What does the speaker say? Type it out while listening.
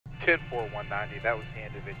10-4-190, that was the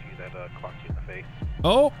individual that clocked you in the face.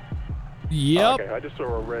 Oh, yep. Okay, I just saw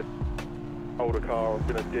a red older car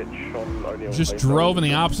in a ditch on O'Neill. Just drove in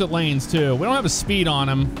the opposite lanes, too. We don't have a speed on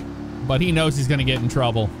him, but he knows he's going to get in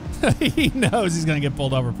trouble. He knows he's going to get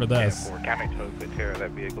pulled over for this. 10-4, County tow took care of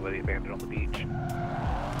that vehicle that he abandoned on the beach.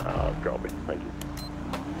 Got me, thank you.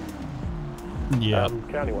 Yeah.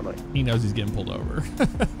 County 190. He knows he's getting pulled over.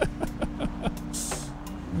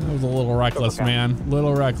 That was a little reckless, man.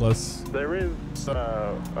 Little reckless. There is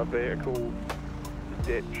a vehicle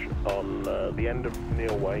ditch on the end of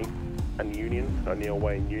Neil Way and Union. Neil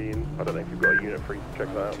Way and Union. I don't know if you've got a unit free. Check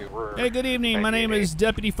that out. Hey, good evening. My name is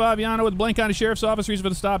Deputy Fabiano with the Blaine County Sheriff's Office. Reason for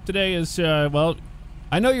the stop today is, well,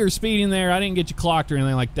 I know you were speeding there. I didn't get you clocked or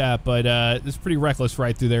anything like that, but it's pretty reckless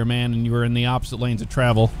right through there, man, and you were in the opposite lanes of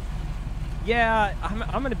travel. Yeah,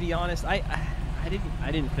 I'm gonna be honest. I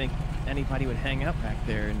didn't think anybody would hang out back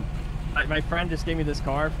there, and my friend just gave me this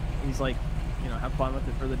car. He's like, you know, have fun with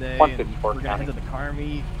it for the day. And we're gonna head to the car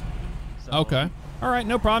meet. So. Okay. All right,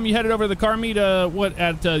 no problem. You headed over to the car meet. What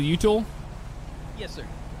at U-Tool? Yes, sir.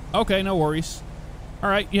 Okay, no worries. All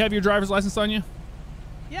right, you have your driver's license on you?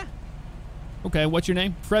 Yeah. Okay, what's your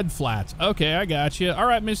name? Fred Flats. Okay, I got you. All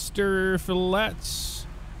right, Mr. Flats.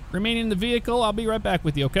 Remain in the vehicle. I'll be right back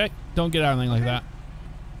with you, okay? Don't get out or anything like that.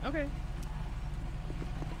 Okay.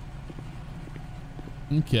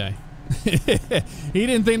 Okay. He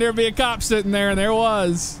didn't think there'd be a cop sitting there, and there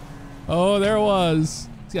was. Oh, there was.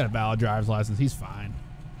 He's got a valid driver's license. He's fine.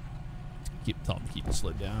 Tell him to keep it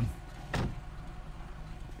slowed down.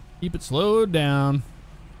 Keep it slowed down.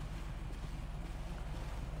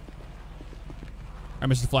 All right,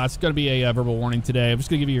 Mr. Flats, it's going to be a verbal warning today. I'm just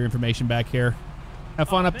going to give you your information back here. Have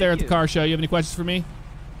fun up there at the car show. You have any questions for me?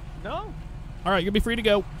 No. All right, you'll be free to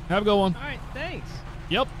go. Have a good one. All right, thanks.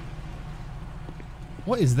 Yep.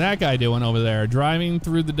 What is that guy doing over there? Driving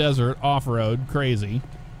through the desert off-road. Crazy.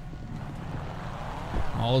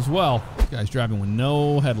 All is well. This guy's driving with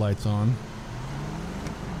no headlights on.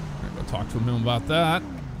 All right, go talk to him about that.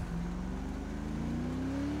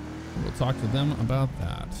 We'll talk to them about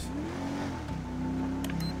that.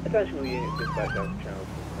 Attention unit dispatch out of channel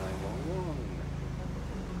 911.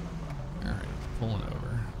 All right, pulling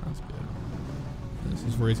over. That's good. This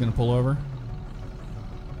is where he's going to pull over.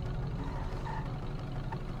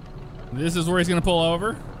 This is where he's going to pull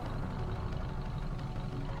over.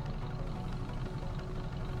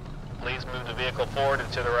 Please move the vehicle forward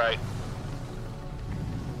and to the right.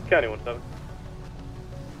 County 17.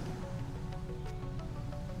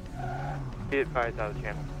 Be advised out of the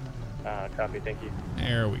channel. Copy, thank you.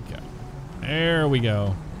 There we go. There we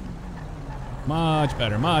go. Much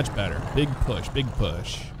better, much better. Big push, big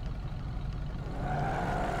push.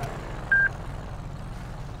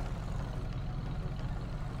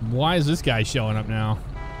 Why is this guy showing up now?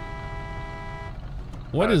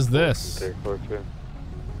 What is this?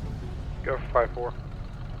 Go for 5-4.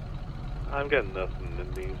 I'm getting nothing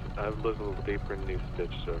in these. I've looked a little deeper in these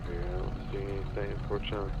ditches over here. I don't see anything,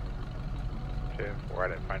 unfortunately. 10-4, I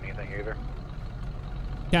didn't find anything either.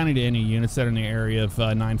 County to any units that are in the area of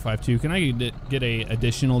 952. Can I get a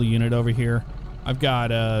additional unit over here? I've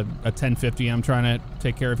got a 1050 I'm trying to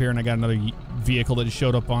take care of here, and I got another vehicle that just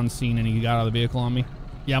showed up on scene, and he got out of the vehicle on me.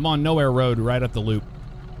 Yeah, I'm on Nowhere Road, right at the loop.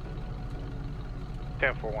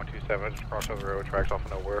 10-4-127, I just crossed over the railroad tracks off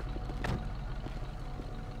of Nowhere.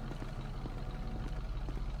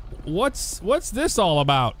 What's this all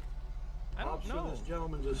about? I don't know. This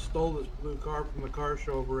gentleman just stole this blue car from the car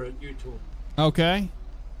show over at U-Tool. Okay.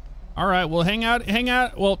 All right, well, hang out.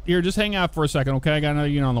 Well, here, just hang out for a second, okay? I got another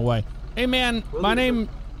unit on the way. Hey, man, my name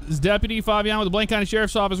is Deputy Fabiano with the Blaine County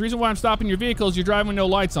Sheriff's Office. The reason why I'm stopping your vehicle is you're driving with no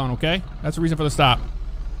lights on, okay? That's the reason for the stop.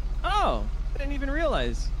 Oh, I didn't even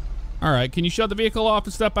realize. All right, can you shut the vehicle off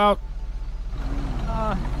and step out?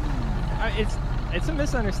 It's a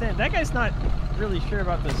misunderstanding. That guy's not really sure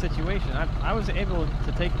about the situation. I was able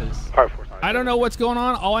to take this. I don't know what's going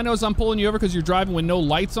on. All I know is I'm pulling you over because you're driving with no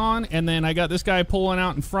lights on, and then I got this guy pulling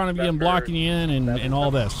out in front of you and blocking you in and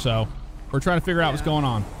all this. So we're trying to figure out what's going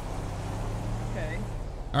on. Okay.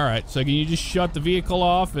 All right, so can you just shut the vehicle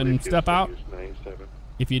off and step out?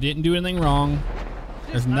 If you didn't do anything wrong,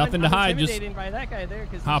 there's nothing to hide. Just by that guy there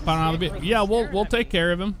hop out of the vehicle. Yeah, we'll take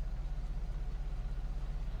care of him.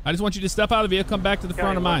 I just want you to step out of the vehicle, come back to the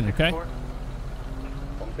front of mine, okay?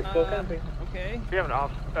 Okay. We have an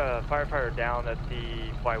firefighter down at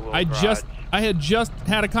the Flywheel I had just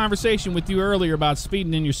had a conversation with you earlier about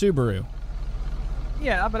speeding in your Subaru.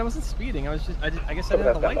 Yeah, but I wasn't speeding. I was just, I guess I didn't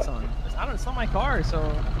have the lights on. It's not my car, so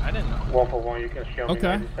I didn't know. 141, you can show me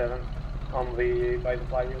 97. On the, by the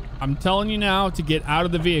flywheel. I'm telling you now to get out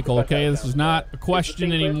of the vehicle, okay? This is not a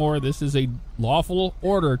question anymore. This is a lawful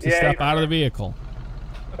order to step out of the vehicle.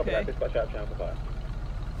 Okay.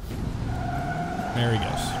 There he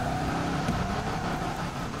goes.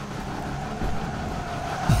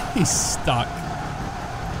 He's stuck.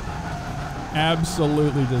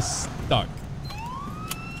 Absolutely just stuck.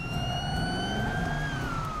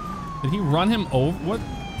 Did he run him over? What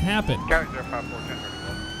happened?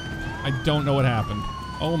 I don't know what happened.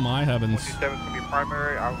 Oh my heavens. 127 is going to be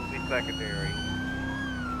primary, I will be secondary.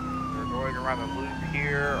 We're going around the loop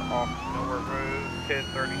here off Nowhere Road,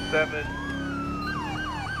 1037.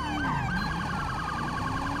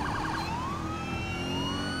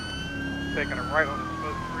 Taking a right on the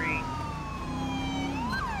smoke screen.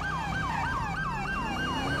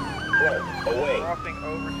 Away. Crossing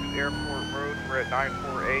over to Airport Road, we're at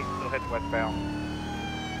 948, still heading westbound.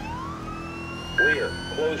 Clear.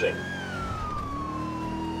 Closing.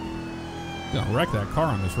 Gonna wreck that car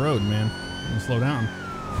on this road, man. Gonna slow down.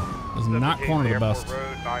 Does not corner the best.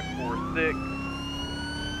 Road, 946.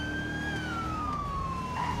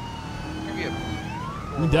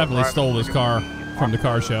 We definitely stole this car from the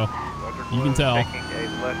car show. You can tell. Taking a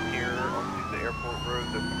left here onto the Airport Road,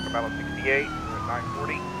 that's going to come out of 68, we're at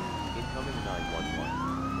 940. Incoming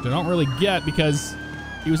 911. I don't really get because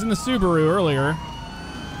he was in the Subaru earlier.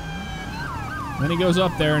 Then he goes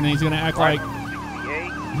up there and he's gonna act like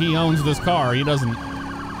he owns this car. He doesn't.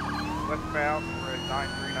 Westbound, we're at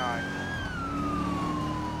 939.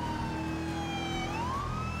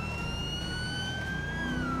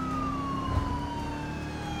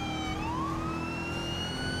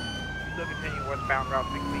 Still continue westbound Route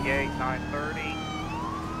 68, 930.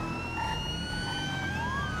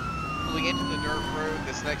 Pulling into the dirt road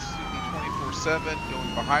that's next to the 24/7,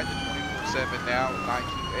 going behind the 24/7 now at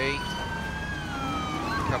 928.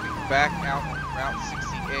 Coming back out on Route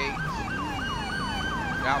 68.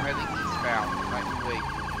 Now heading eastbound, 928.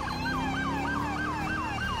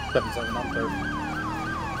 77 on third.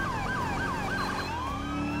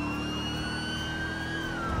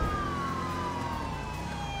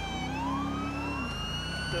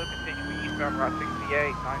 Still continuing eastbound Route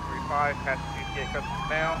 68, 935, past 58 customs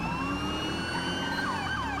now.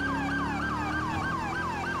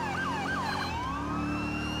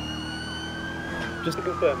 Just to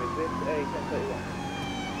confirm, is this a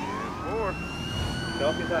 1031? Or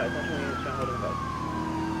Copy that, it's not showing you the channel holding back.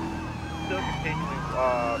 still continuing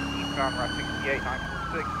eastbound Route 68,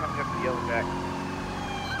 946, coming up to the Yellow Jack.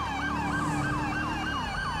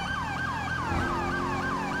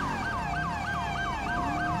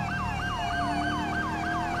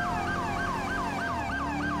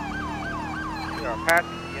 We are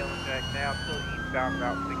passing the Yellow Jack now, still eastbound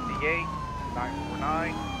Route 68,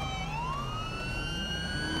 949.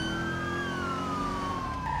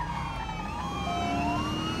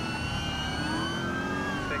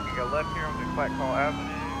 Taking a left here onto Clackaw Avenue,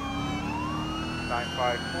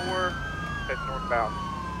 954, head northbound.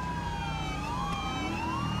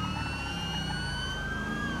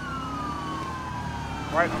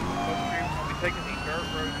 Right on the smoke screen, we'll be taking the dirt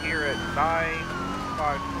road here at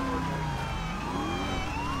 954.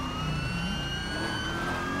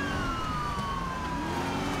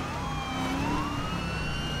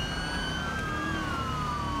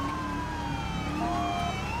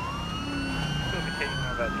 Still continuing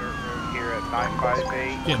on that dirt road here at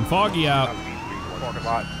 958. Getting foggy out. Parking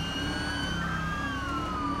lot.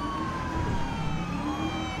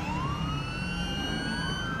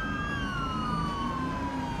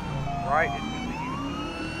 Right into the U-turn.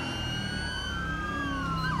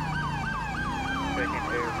 Taking a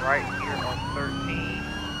right here on 13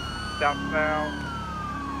 southbound.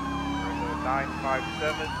 We're going to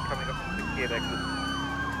 957 coming up on 68 exit.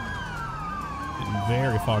 Getting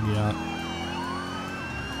very foggy out.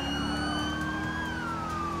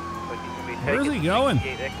 But he's going to be Where is taking he going?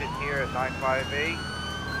 68 exit here at 958.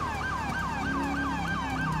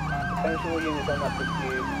 Potential units on that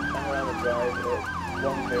pursuit, hang around the drive at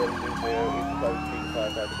 1020, East Coast Street,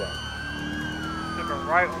 5 out of down. Took a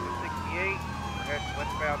right on the 68. We're heading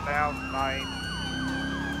westbound now,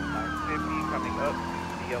 950 coming up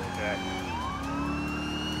to the Yellow Jack.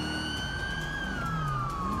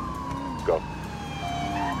 Go.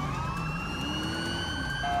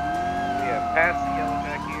 We have passed the Yellow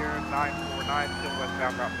Jack here, 949, still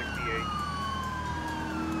westbound Route 68.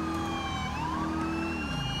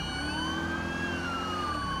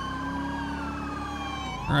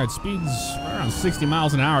 All right, speed's around 60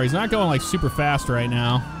 miles an hour. He's not going like super fast right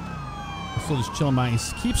now. We're still just chilling by. He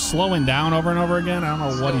keeps slowing down over and over again. I don't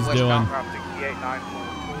know what he's doing. Route 68,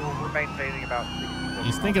 944. We're maintaining about 60 to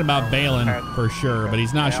He's thinking about bailing for sure, but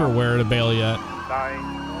he's not sure where to bail yet.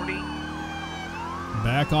 940.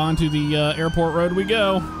 Back onto the airport road we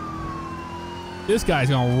go. This guy's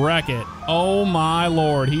gonna wreck it. Oh my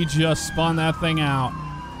lord, he just spun that thing out.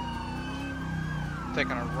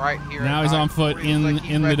 Taking a right here. Now he's on foot in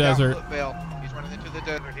the desert. He's running into the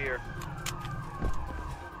desert here.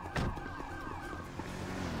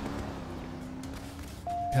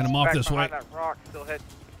 Head him off this way. That rock, still heading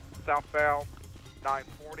southbound,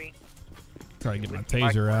 940. Try to get my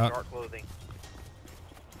taser out. Dark clothing.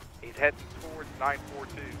 He's heading towards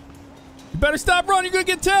 942. You better stop running, you're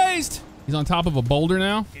gonna get tased! He's on top of a boulder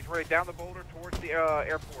now. He's ready down the boulder towards the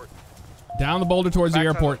airport. Down the boulder towards the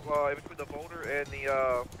airport. In between the boulder and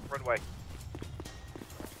the runway.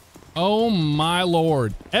 Oh my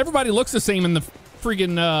lord. Everybody looks the same in the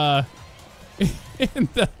freaking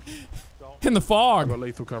in the fog. I've got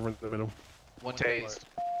lethal cover in the middle. One tased.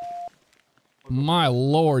 My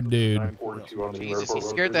lord, dude. Jesus, he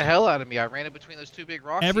scared the hell out of me. I ran in between those two big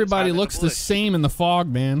rocks. Everybody looks the same in the fog,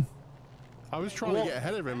 man. I was trying to get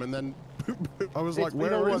ahead of him, and then I was like,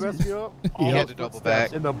 where is he? He had to double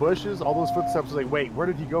back. In the bushes, all those footsteps was like, wait, where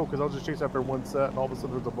did he go? Because I was just chasing after one set, and all of a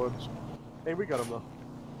sudden there's a bunch. Hey, we got him though.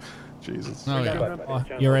 Jesus. Oh,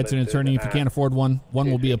 yeah. Your rights as an attorney, if you can't afford one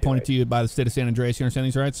will be appointed to you by the state of San Andreas. You understand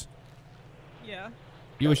these rights? Yeah.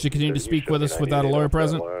 You wish to continue to speak with us without a lawyer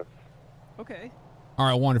present? Okay. All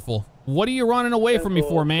right, wonderful. What are you running away from me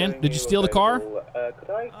for, man? Did you steal the car? Could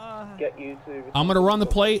I get you to... I'm going to run the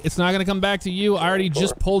plate. It's not going to come back to you. I already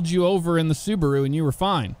just pulled you over in the Subaru, and you were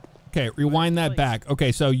fine. Okay, rewind that back.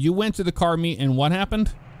 Okay, so you went to the car meet, and what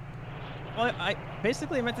happened? Well, I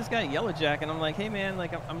basically met this guy at Yellow Jack, and I'm like, hey, man,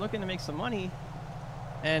 like, I'm looking to make some money.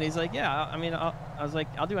 And he's like, yeah, I mean, I was like,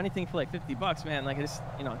 I'll do anything for like $50, man. Like, just,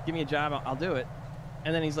 you know, give me a job, I'll do it.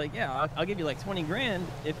 And then he's like, yeah, I'll give you like 20 grand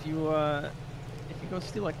if you go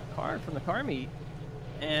steal like a car from the car meet.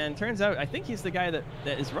 And turns out, I think he's the guy that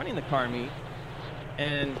is running the car meet.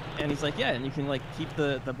 And he's like, yeah, and you can like keep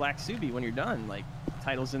the black Subi when you're done, like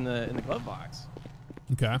titles in the glove box.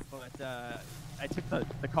 Okay. But I took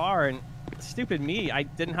the car, and stupid me, I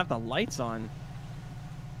didn't have the lights on.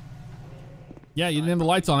 Yeah, you didn't have the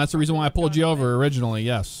lights on. That's the reason why I pulled you over originally,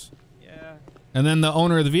 yes. Yeah. And then the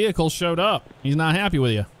owner of the vehicle showed up. He's not happy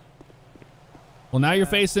with you. Well, now you're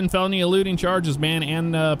facing felony eluding charges, man,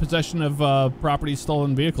 and possession of property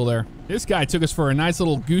stolen vehicle there. This guy took us for a nice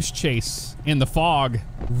little goose chase in the fog.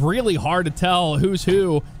 Really hard to tell who's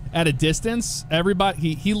who at a distance.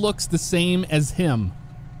 Everybody, he looks the same as him.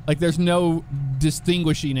 Like there's no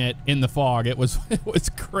distinguishing it in the fog. It was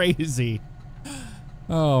crazy.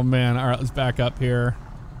 Oh man, all right, let's back up here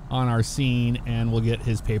on our scene and we'll get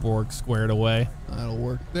his paperwork squared away. That'll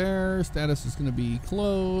work there. Status is gonna be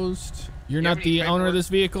closed. You're not the owner of this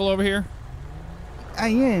vehicle over here? I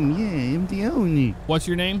am, yeah, I'm the owner. What's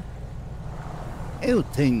your name?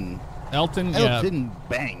 Elton. Elton? Yeah. Elton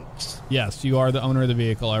Banks. Yes, you are the owner of the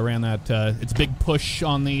vehicle. I ran that, it's a big push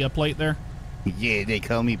on the plate there. Yeah, they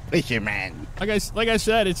call me Pusherman. Like I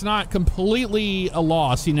said, it's not completely a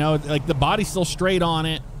loss, you know, like the body's still straight on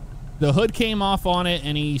it. The hood came off on it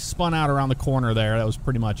and he spun out around the corner there. That was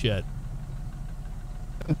pretty much it.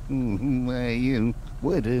 Why,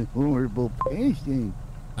 what a horrible person.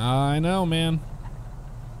 I know, man.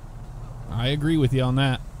 I agree with you on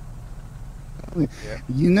that.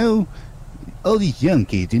 You know, all these young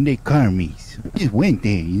kids in their car meets just went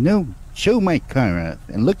there, you know, show my car off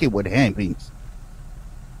and look at what happens.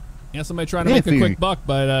 Yeah, somebody trying to make a quick buck,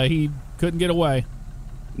 but he couldn't get away.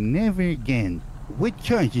 Never again. What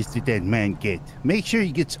charges did that man get? Make sure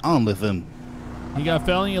he gets all of them. He got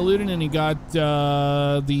felony eluding and he got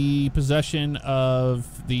the possession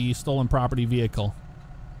of the stolen property vehicle.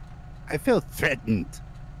 I felt threatened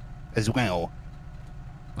as well.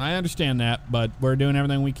 I understand that, but we're doing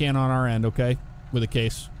everything we can on our end, okay? With the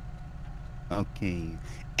case. Okay.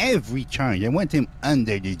 Every charge. I want him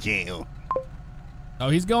under the jail. Oh,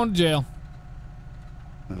 he's going to jail.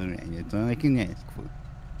 All right, that's all I can ask for.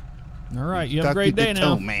 All right, you have a great day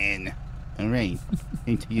now. Man. All right,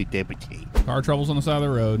 into your deputy. Car troubles on the side of the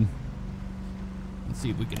road. Let's see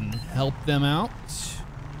if we can help them out.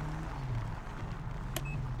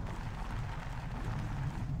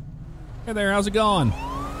 Hey there, how's it going?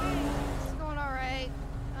 It's going all right.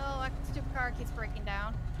 Oh, my stupid car keeps breaking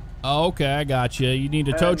down. Oh, okay, I got you. You need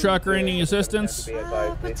a tow truck or any assistance?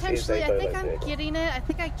 Potentially. I think I'm getting it. I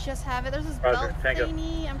think I just have it. There's this belt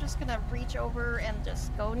thingy. I'm just gonna reach over and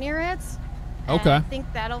just go near it. Okay. I think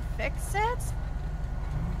that'll fix it.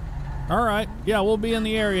 All right. Yeah, we'll be in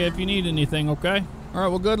the area if you need anything, okay? All right,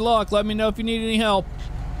 well, good luck. Let me know if you need any help.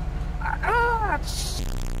 Ah,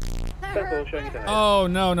 Oh,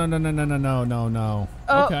 no.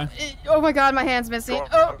 Oh, Okay. oh my god, my hand's missing.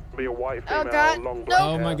 Oh, Be a white oh female, god. long No. black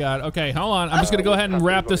Oh, my hair. God. Okay, hold on. I'm just going to go ahead and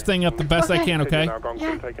wrap this thing up the best I can, okay? Now gone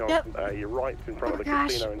Yeah, taking yep. on your right in front of the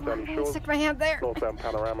Gosh, casino in Sunny I Shores. stick my hand there. Northbound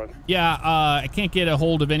Panorama. Yeah, I can't get a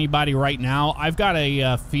hold of anybody right now. I've got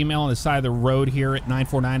a female on the side of the road here at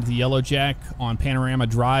 949 at the Yellow Jack on Panorama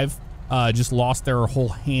Drive. Just lost their whole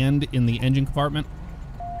hand in the engine compartment.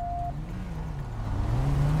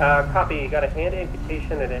 Copy. Got a hand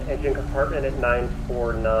amputation in an engine compartment at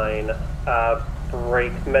 949.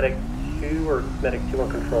 Break. Medic 2 or Medic 2 on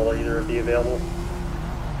control. Are either of you available?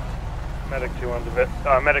 Medic 2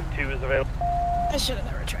 Medic 2 is available. I should have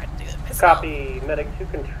never tried to do that myself. Copy. Medic 2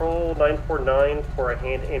 control 949 for a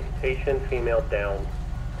hand amputation. Female down.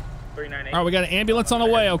 All right, we got an ambulance on the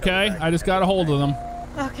way, okay? I just got a hold of them.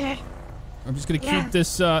 Okay. I'm just going to keep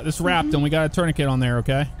this wrapped, and we got a tourniquet on there,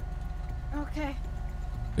 okay? Okay.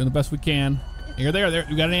 Doing the best we can. You're there.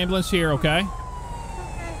 We got an ambulance here, okay? Okay.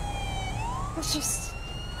 It's just...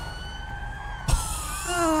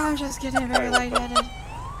 Oh, I'm just getting very lightheaded.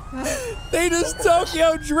 They just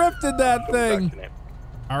Tokyo drifted that thing.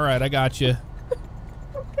 All right, I got you.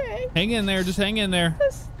 Okay. Hang in there. Just hang in there.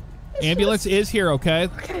 Ambulance is here, okay?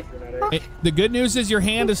 Okay. The good news is your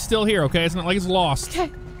hand is still here, okay? It's not like it's lost. Okay.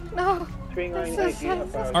 No.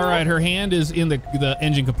 All right, her hand is in the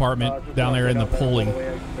engine compartment down there in the pulley.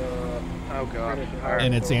 Oh, God.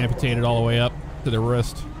 And it's amputated all the way up to the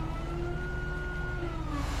wrist.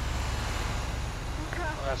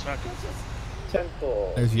 Oh, that's not good.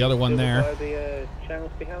 10-4. There's the other one there. The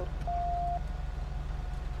channels be held.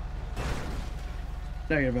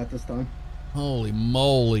 Sorry about this time. Holy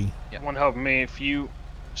moly. One help me if you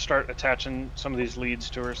start attaching some of these leads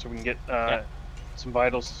to her so we can get some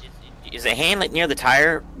vitals. Is the hand like near the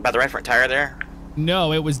tire, by the right front tire there?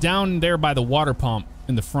 No, it was down there by the water pump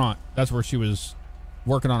in the front. That's where she was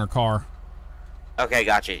working on her car. Okay,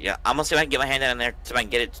 gotcha. Yeah, I'm gonna see if I can get my hand in there so I can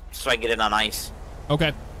get it on ice.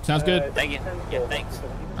 Okay, sounds good. Thank you. Yeah, thanks.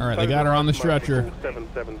 All right, they got her on the stretcher.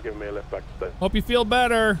 7-7's giving me a lift back to state. Hope you feel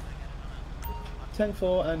better.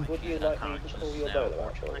 10-4, and would you like me to call your bolo,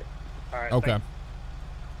 actually? Alright. Okay.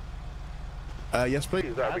 Yes,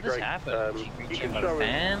 please. That'd be great.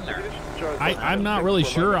 I'm not really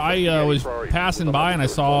sure. I was passing by and I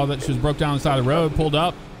saw that she was broke down on the side of the road, pulled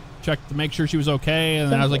up, checked to make sure she was okay, and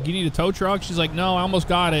then I was like, you need a tow truck? She's like, no, I almost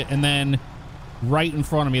got it. And then right in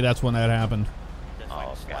front of me, that's when that happened.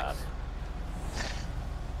 Oh, God.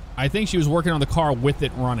 I think she was working on the car with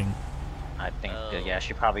it running. I think, yeah,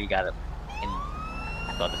 she probably got it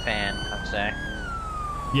above the fan, I'd say.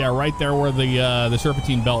 Yeah, right there where the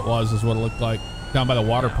serpentine belt was is what it looked like, down by the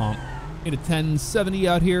water pump. Need a 1070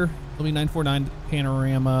 out here. LB949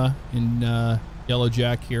 Panorama in Yellow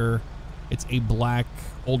Jack here. It's a black,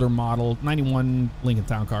 older model, 91 Lincoln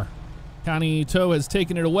Town Car. County Tow has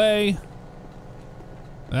taken it away.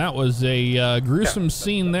 That was a gruesome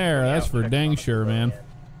scene there. That's for dang sure, man.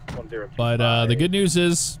 But the good news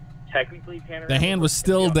is the hand was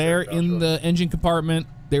still there in the engine compartment.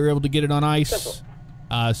 They were able to get it on ice.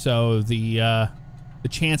 So the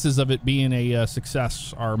chances of it being a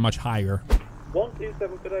success are much higher.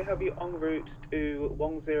 127, could I have you en route to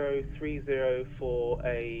 1030 for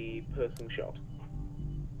a person shot?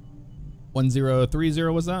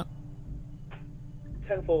 1030 was that?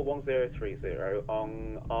 10-4 1030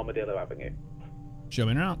 on Armadillo Avenue. Show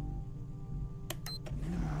me now.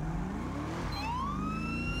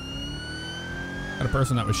 Got a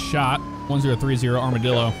person that was shot. 1030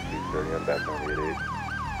 Armadillo. I'm back on the 88.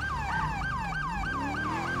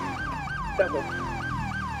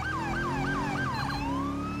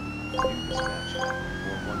 Dispatch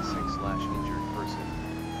 416/injured person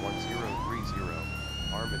 1030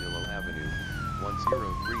 Armadillo Avenue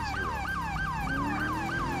 1030.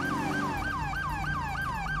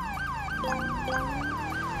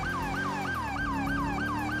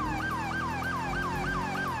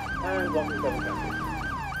 And 127 county.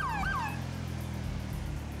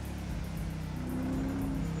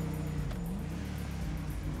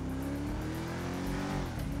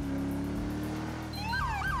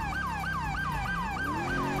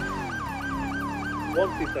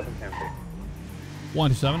 County.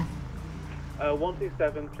 127.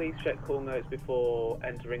 127, please check call notes before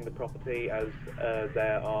entering the property as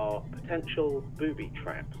there are potential booby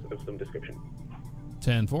traps of some description.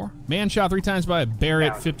 10-4. Man shot 3 times by a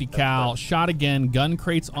Barrett 50 cal. Shot again. Gun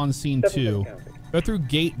crates on scene 2. Go through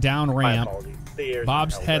gate down ramp.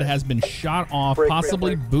 Bob's head has been shot off.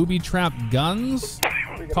 Possibly booby trap guns.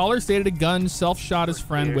 Caller stated a gun self-shot his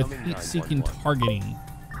friend with heat-seeking targeting.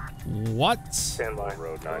 What? Stand by.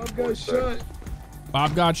 Road 9. Got shot.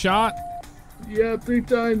 Bob got shot? Yeah, 3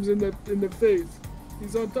 times in the face.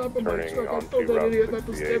 He's on top of my truck. I told that idiot not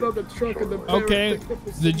to stand on the truck and the parrot Okay. picked up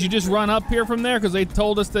the Did you just run up here from there? Because they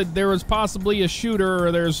told us that there was possibly a shooter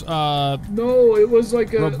or there's No, it was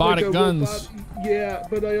like a robotic guns. Yeah,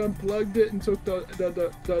 but I unplugged it and took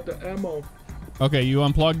the ammo. Okay, you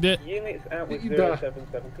unplugged it? Units out with Duh.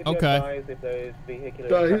 077. Could you Okay. advise if there is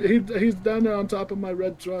vehicular... He's down there on top of my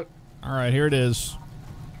red truck. All right, here it is.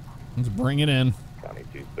 Let's bring it in. County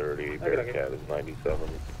 230, Bearcat is 97.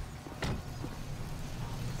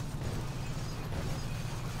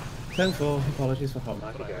 10-4, apologies for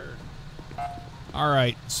hotline. All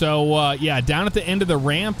right, so yeah, down at the end of the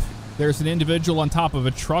ramp, there's an individual on top of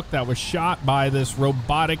a truck that was shot by this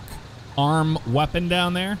robotic arm weapon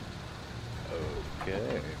down there.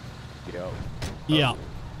 Okay. Yep. Yeah.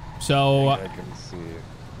 So I can see it.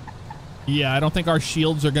 yeah, I don't think our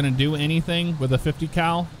shields are going to do anything with a 50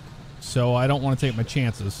 cal, so I don't want to take my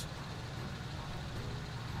chances.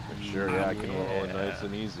 Sure, yeah, I can roll it nice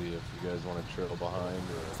and easy if you guys want to trail behind.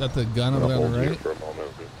 Or... Is that the gun over there on the right?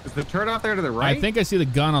 Is the turret out there to the right? I think I see the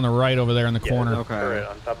gun on the right over there in the corner. Okay. Right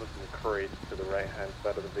on top of some crates to the right-hand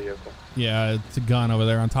side of the vehicle. Yeah, it's a gun over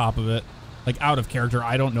there on top of it. Like, out of character.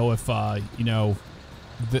 I don't know if, you know,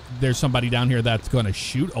 there's somebody down here that's going to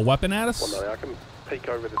shoot a weapon at us Well, no, I can peek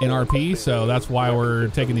over the in RP, so that's why we're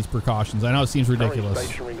taking these precautions. I know it seems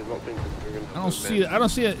ridiculous. I don't see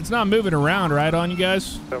it. It's not moving around, right, on you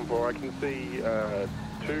guys? 7-4, I can see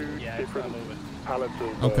 2 different pallets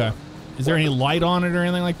of... Okay. Is there any light on it or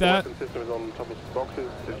anything like that? The weapon system is on top of some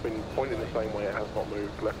boxes. It's been pointing the same way. It has not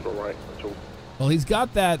moved left or right at all. Well, he's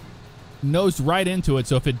got that nosed right into it,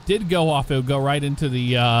 so if it did go off, it would go right into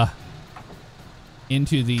the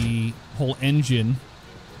whole engine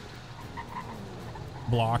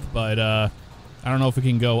block, but I don't know if it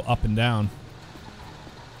can go up and down.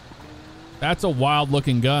 That's a wild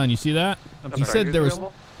looking gun. You see that? He said there was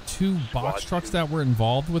 2 box trucks that were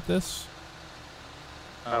involved with this.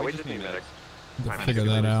 We just need medics. We'll figure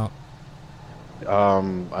that out.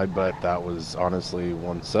 I bet that was honestly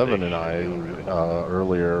 17 and I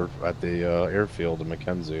earlier at the airfield in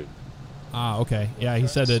Mackenzie. Ah, okay. Yeah, he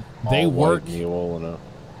said that they All work. white mule and a...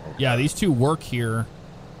 Yeah, these 2 work here,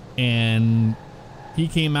 and he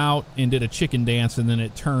came out and did a chicken dance, and then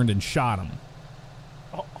it turned and shot him.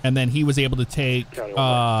 And then he was able to take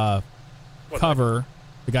cover.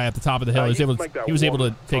 The guy at the top of the hill, he was able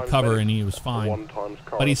to take cover, and he was fine.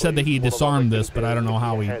 But he said that he disarmed this, but I don't know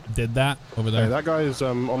how he did that over there. Hey, that guy is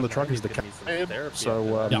on the truck is the captain.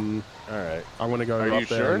 So all right, I'm gonna go up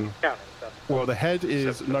there. And, well, the head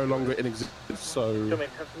is no longer in existence, so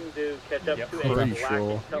pretty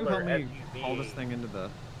sure. Can you help me haul this thing into the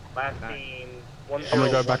back? I'm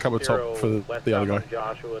gonna go back up the top for the other guy.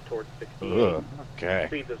 Joshua towards 68. Okay.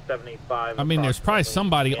 Speeds of 75. I mean, there's probably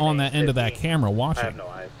somebody on that end of that camera watching. I have no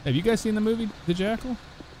eyes. Have you guys seen the movie The Jackal?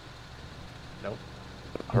 Nope.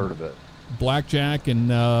 Heard of it. Blackjack and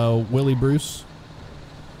Willie Bruce.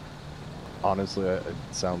 Honestly, it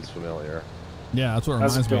sounds familiar. Yeah, that's what it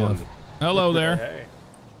reminds me of. Hello there. Hey.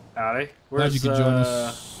 Howdy. Glad you could join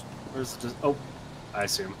us. Where's just... Oh, I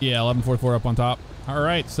assume. Yeah, 1144 up on top. All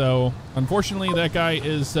right, so unfortunately that guy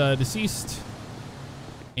is deceased,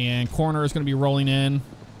 and coroner is going to be rolling in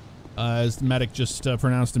as the medic just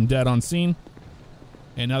pronounced him dead on scene.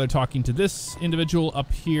 And now they're talking to this individual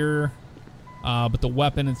up here, but the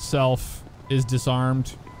weapon itself is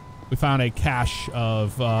disarmed. We found a cache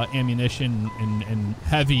of ammunition and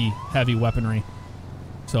heavy weaponry.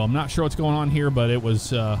 So I'm not sure what's going on here, but it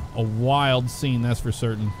was a wild scene, that's for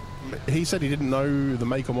certain. He said he didn't know the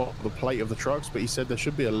make or model, the plate of the trucks, but he said there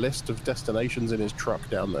should be a list of destinations in his truck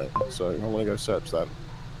down there. So I'm going to go search that.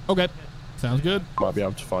 Okay, sounds good. Might be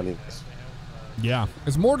able to find it. Yeah,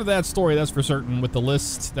 there's more to that story, that's for certain, with the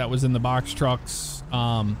list that was in the box trucks.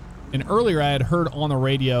 And earlier I had heard on the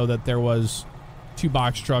radio that there was 2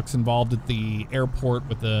 box trucks involved at the airport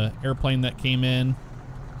with the airplane that came in.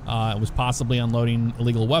 It was possibly unloading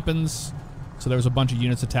illegal weapons. So there was a bunch of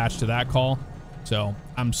units attached to that call. So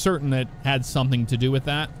I'm certain it had something to do with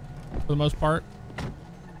that for the most part.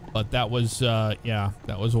 But that was, yeah,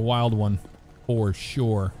 that was a wild one for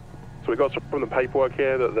sure. So we got from the paperwork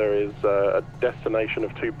here that there is a destination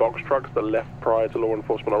of 2 box trucks that left prior to law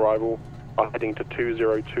enforcement arrival are heading to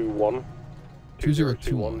 2021.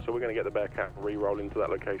 2021. So we're going to get the Bearcat re-roll into that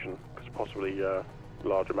location because possibly a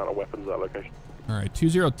large amount of weapons at that location. All right,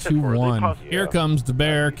 2021. Here comes the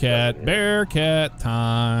Bearcat. Bearcat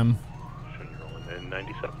time.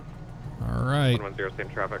 97. All right. 110 same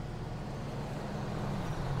traffic.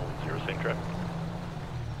 110 same traffic.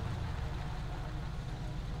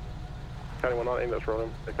 County 119, that's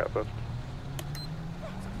rolling. Take that first.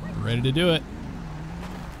 Ready to do it.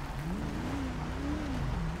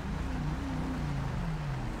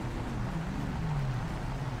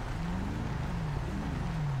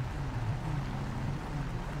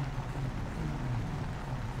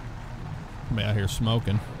 Somebody out here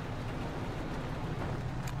smoking.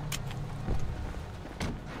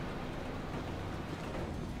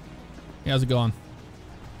 Hey, how's it going?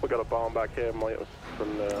 We got a bomb back here, mate.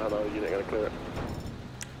 From the other unit gonna clear it.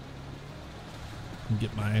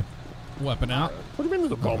 Get my weapon out. What do you mean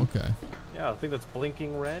there's a bomb? Oh, okay. Yeah, I think that's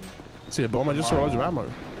blinking red. See a bomb? I just saw loads of ammo.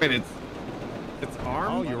 Wait, it's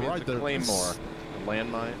armed? Oh, you're right. There. Claymore. A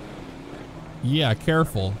landmine. Yeah,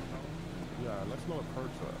 careful. Yeah, let's not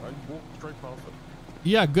approach that. I walked straight past it.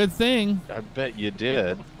 Yeah, good thing. I bet you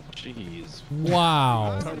did. Jeez.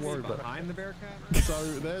 Wow. Don't worry about it. Behind the Bearcat?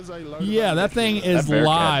 So there's a load Yeah, of that thing ammunition. is Bearcat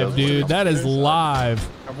live, doesn't dude. work. That is live.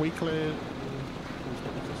 Have we cleared?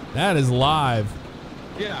 That is live.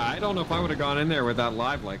 Yeah, I don't know if I would have gone in there with that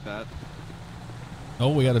live like that. Oh,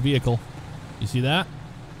 we got a vehicle. You see that?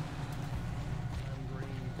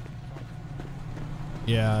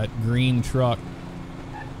 Yeah, green truck.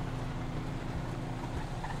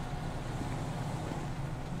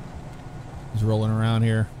 He's rolling around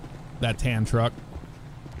here. That tan truck.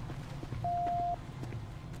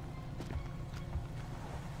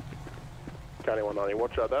 County 190,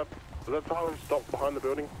 watch out there. Does that Tahoe stop behind the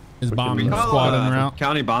building? Is bomb squad en route?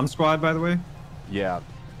 County bomb squad, by the way? Yeah.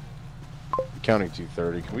 County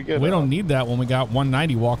 230. Can we get? We don't need that when we got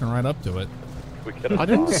 190 walking right up to it. We could I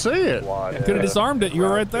didn't see it. Could have disarmed it. You were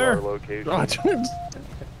right there. I didn't.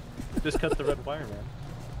 Just cut the red wire, man.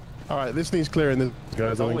 All right, this needs clearing. This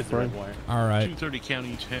guys, I think. Always the red wire. All right. 230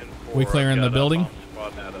 County 10. We clearing the building?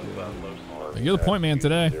 Out of, You're the point man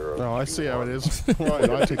today. No, I see how it is. Right,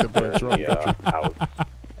 I take the bridge. Right, gotcha.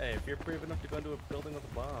 Hey, if you're brave enough to go into a building with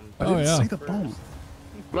a bomb. I didn't see the bomb.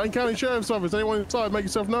 Blaine County Sheriff's Office. Anyone inside? Make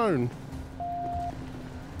yourself known.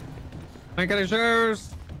 Blaine County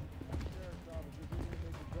Sheriff's.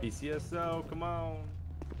 PCSO, come on.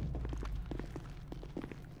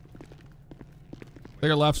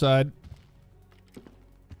 Clear left side.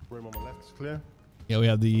 Room on the left is clear. Yeah, we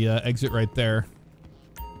have the exit right there.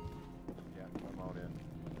 Yeah, I'm out in.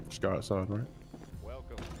 Just go outside, right?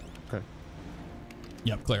 Welcome. Okay.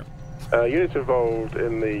 Yep, clear. Units involved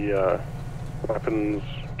in the weapons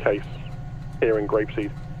case here in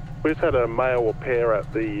Grapeseed. We just had a male appear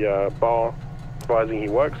at the bar advising he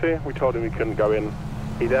works here. We told him he couldn't go in.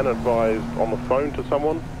 He then advised on the phone to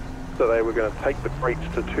someone that they were going to take the crates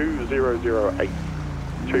to 2008.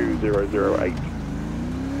 2008.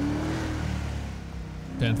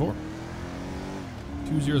 10-4.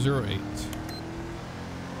 2008.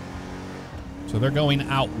 So they're going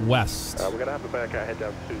out west. We're going to have the Bearcat head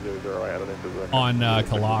down to 2008. I don't know if there's a... On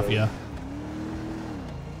Calafia.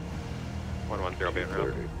 110 being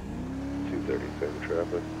around. 237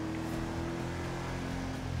 traffic.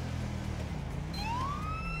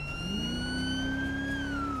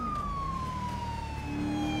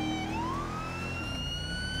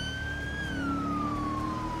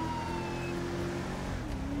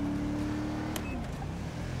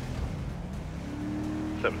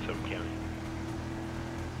 County.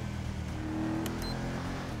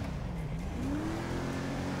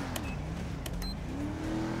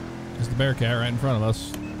 There's the Bearcat right in front of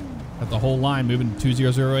us. Got the whole line moving to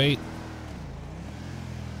 2008.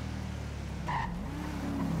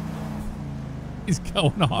 He's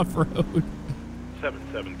going off-road.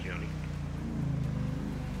 77 County.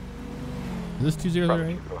 Is this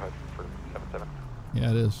 2008? Go ahead for 77.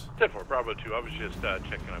 Yeah, it is. 10-4, Bravo 2. I was just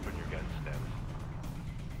checking up on your guys' status.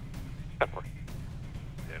 10-4.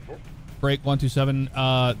 10-4. Break 127.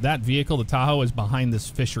 That vehicle, the Tahoe, is behind this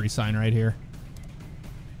fishery sign right here.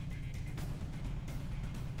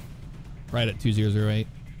 Right at 2008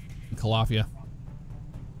 in Calafia.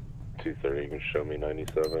 230, you can show me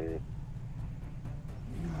 97.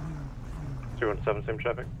 217, same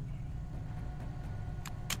traffic.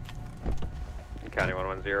 County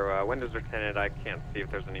 110, windows are tinted. I can't see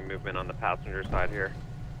if there's any movement on the passenger side here.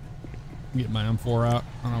 Get my M4 out.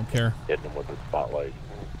 I don't care. Hitting him with the spotlight.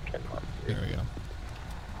 There we go.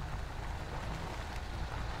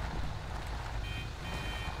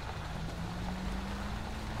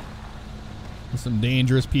 Some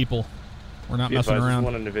dangerous people. We're not messing around.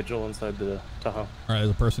 One individual inside the Tahoe. All right, there's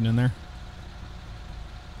a person in there.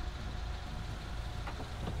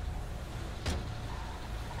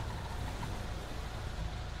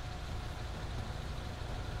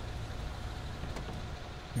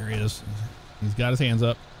 Here he is. He's got his hands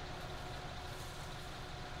up.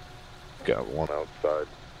 Got one outside.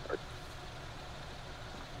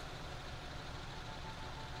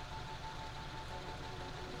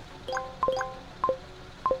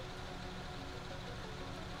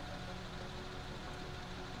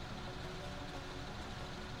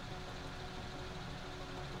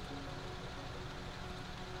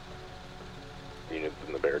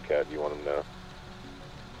 you want him to.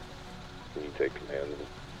 Can you take command?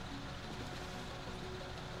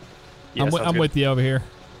 Yes, I'm with you over here.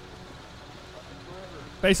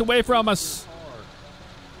 Face away from us.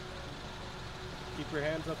 Keep your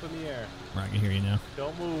hands up in the air. I can hear you now.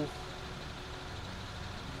 Don't move.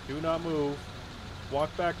 Do not move.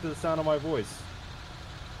 Walk back to the sound of my voice.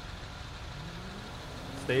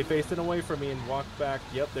 Stay facing away from me and walk back.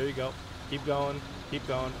 Yep, there you go. Keep going. Keep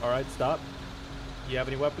going. All right, stop. You have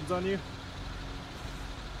any weapons on you?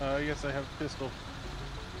 Yes, I have a pistol.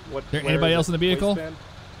 Is there anybody else in the vehicle?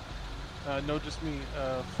 No, just me.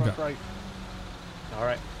 Front right. All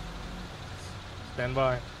right. Stand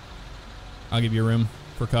by. I'll give you room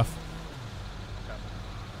for cuff.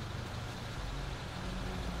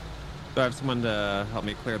 Do I have someone to help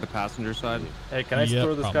me clear the passenger side? Hey, can I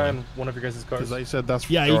throw this guy in one of your guys' cars? Because they said that's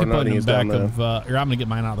Yeah, you can put it in the back of. Or I'm gonna get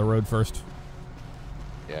mine out of the road first.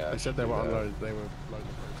 Yeah, they said they were unloaded. They were loaded.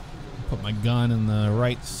 Put my gun in the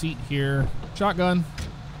right seat here. Shotgun.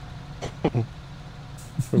 What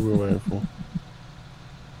were we waiting for?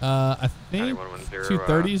 I think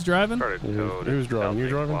 230's driving. Who's driving? You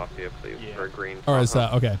driving? For green. Or is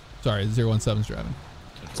okay? Sorry, 017's driving.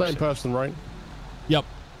 Same person, right? Yep.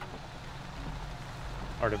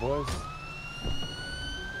 Alright, boys.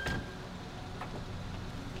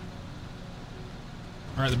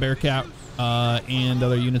 All right, the Bearcat and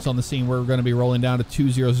other units on the scene. We're going to be rolling down to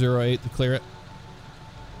 2008 to clear it.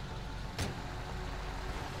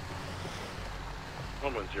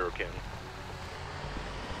 110 County.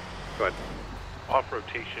 Go ahead. Off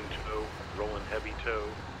rotation tow, rolling heavy tow.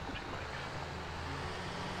 2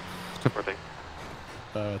 mics. Reporting.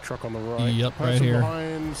 Truck on the right. Yep, person right here.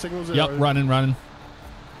 Behind, signal 0. Yep, running.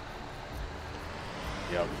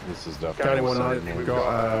 Yep, this is County definitely. 19. We've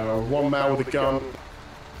got one male with a gun.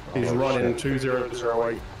 He's running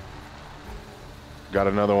 2008. Got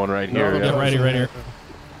another one right here. Yeah, right here.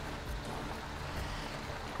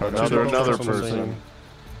 Another person.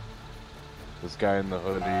 This guy in the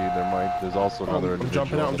hoodie. There's also another. I'm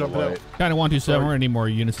jumping out. Kind of 127. We're gonna need more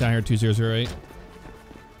units down here. 2008.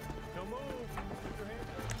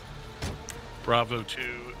 Bravo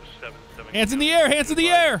 277. Hands in the air! Hands in the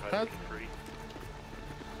air!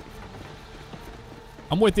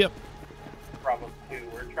 I'm with you. Bravo 2,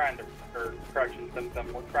 we're trying to, or correction,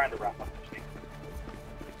 we're trying to wrap up the street.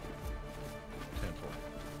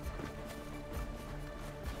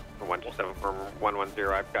 127 from 110.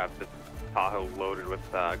 I've got this Tahoe loaded with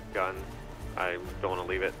guns. I don't want to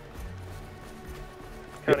leave it.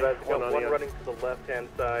 County, one running to the left-hand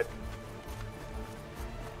side.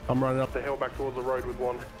 I'm running up the hill back towards the road with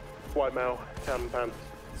one white male, tan pants.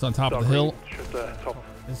 It's on top of the hill.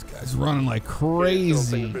 This guy's running like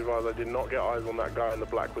crazy. I did not get eyes on that guy in the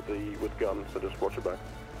black with gun, so just watch it back.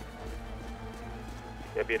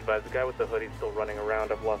 Yeah, be advised, the guy with the hoodie's still running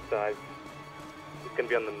around. I've lost eyes. He's going to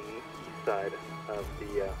be on the east side of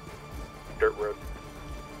the dirt road.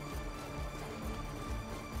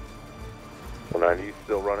 190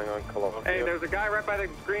 still running on Columbia. Hey, there's a guy right by the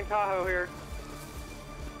green Tahoe here.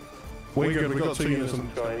 We're good. We got 2 units on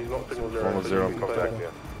the guy. He's not signal 0. 110, contact you.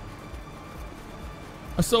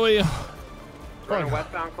 I saw you. Running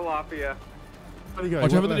westbound Calafia.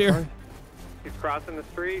 Watch out for the deer. He's crossing the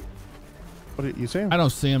street. What did you see him? I don't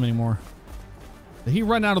see him anymore. Did he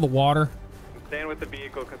run out of the water? I'm staying with the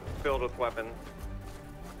vehicle because it's filled with weapons.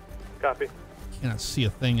 Copy. Cannot see a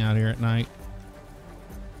thing out here at night.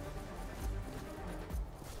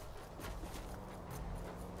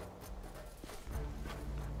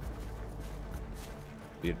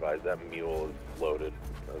 Be advised that mule is loaded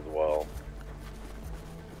as well.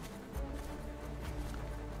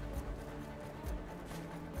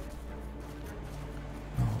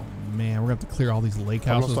 Oh man, we're gonna have to clear all these lake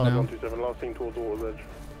houses now. 127, last seen towards the water's edge.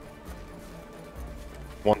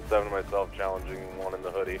 17 myself challenging one in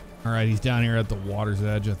the hoodie. All right, he's down here at the water's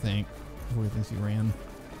edge, I think. Where he thinks he ran.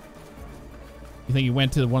 You think he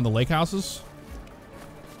went to one of the lake houses?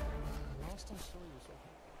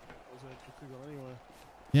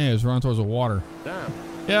 Yeah, he was running towards the water. Damn.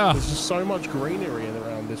 Yeah. There's just so much greenery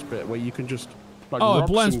around this bit where you can just like it rocks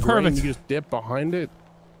blends and green, perfect. you just dip behind it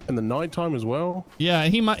in the nighttime as well. Yeah,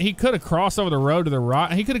 he could have crossed over the road to the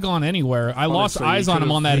right. He could have gone anywhere. I lost eyes on him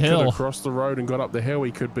on that hill. He could have crossed the road and got up the hill.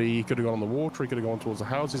 He could have gone on the water. He could have gone towards the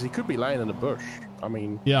houses. He could be laying in a bush. I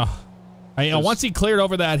mean, yeah. Once he cleared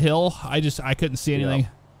over that hill, I couldn't see anything. Yeah.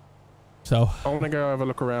 So I want to go have a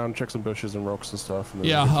look around, check some bushes and rocks and stuff. And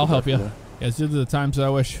yeah, I'll help you. Yeah, these are the times I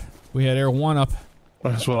wish we had Air 1 up.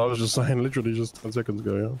 That's what I was just saying, literally just 10 seconds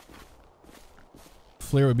ago, yeah.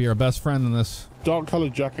 Fleer would be our best friend in this. Dark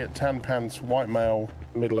colored jacket, tan pants, white male,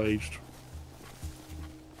 middle-aged.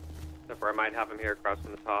 10-4. I might have him here across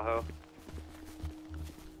from the Tahoe.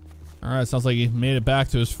 All right, sounds like he made it back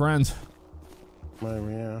to his friends.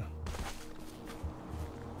 Maybe, yeah.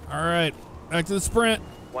 All right, back to the sprint.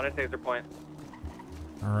 One at Taser Point.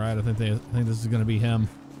 All right, I think this is going to be him.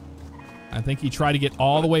 I think he tried to get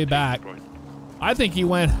all the way back. I think he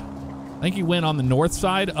went on the north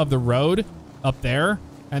side of the road up there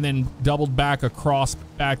and then doubled back across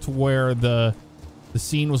back to where the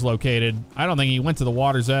scene was located. I don't think he went to the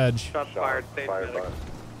water's edge. Shots fired.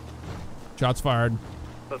 Shots fired.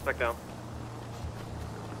 Suspect down.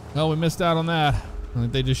 Oh, we missed out on that. I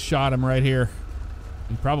think they just shot him right here.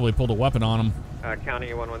 He probably pulled a weapon on him.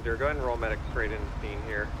 County 110. Go ahead and roll medic straight in scene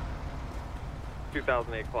here.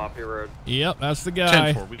 2008 Cloppy Road. Yep, that's the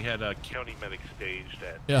guy. 10-4. We had a county medic staged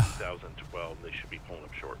at 2012. They should be pulling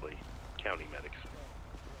up shortly. County medics.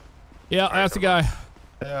 Yeah, that's the guy.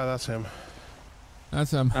 Yeah, that's him.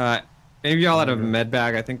 That's him. Maybe y'all had a med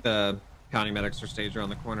bag. I think the county medics are staged around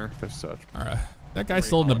the corner. All right. That guy's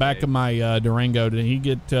still in the back of my Durango. Did he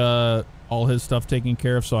get all his stuff taken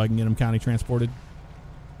care of so I can get him county transported?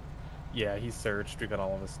 Yeah, he's searched. We got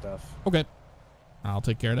all of his stuff. Okay. I'll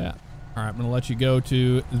take care of that. All right, I'm going to let you go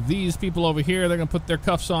to these people over here. They're going to put their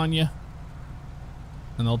cuffs on you.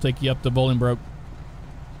 And they'll take you up to Bolingbroke.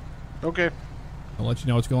 Okay. I'll let you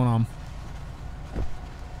know what's going on.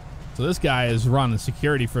 So this guy is running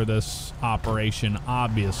security for this operation,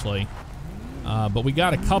 obviously. But we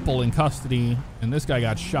got a couple in custody, and this guy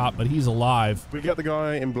got shot, but he's alive. We got the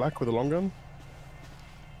guy in black with a long gun?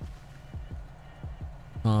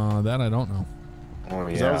 That I don't know. Oh,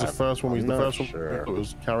 yeah. That was the first one. That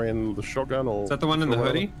was carrying the shotgun, or is that the one in the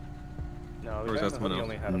hoodie? No, or is that someone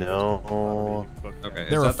else? No. Okay.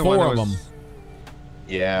 There were 4 of them.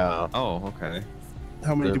 Yeah. Oh, okay.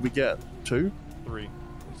 How many did we get? 2? 3.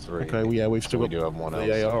 Okay, well, yeah, we've still got do have one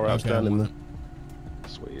the AR outstanding there.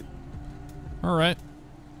 Sweet. All right.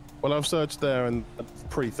 Well, I've searched there and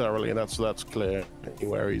pretty thoroughly, and that's clear.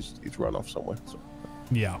 Anywhere he's run off somewhere. So.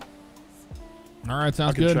 Yeah. All right,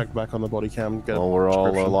 sounds I can good. check back on the body cam. Well, we're all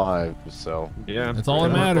alive, so yeah, that's all that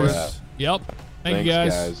matters. Yep. Thank you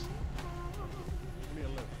guys.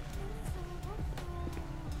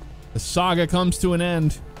 The saga comes to an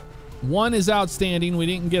end. 1 is outstanding. We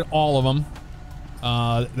didn't get all of them.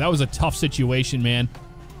 That was a tough situation, man.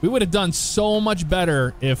 We would have done so much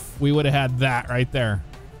better if we would have had that right there.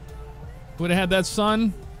 Would have had that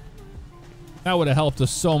sun. That would have helped us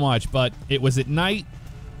so much, but it was at night,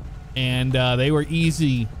 and they were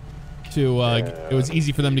easy to. It was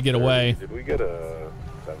easy for them to get away. Did we get a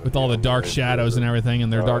with all the dark shadows and everything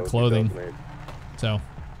and their dark clothing? So,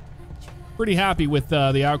 pretty happy with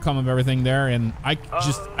the outcome of everything there, and I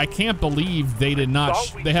can't believe they did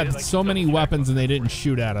not. They had so many weapons and they didn't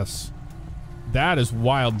shoot at us. That is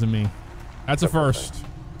wild to me. That's a first.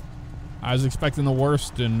 I was expecting the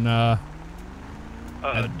worst, and that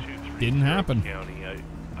didn't happen. County,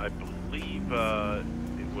 I believe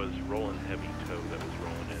it was rolling heavy tow that was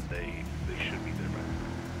rolling in. They should be there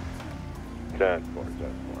by now.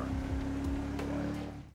 10-4.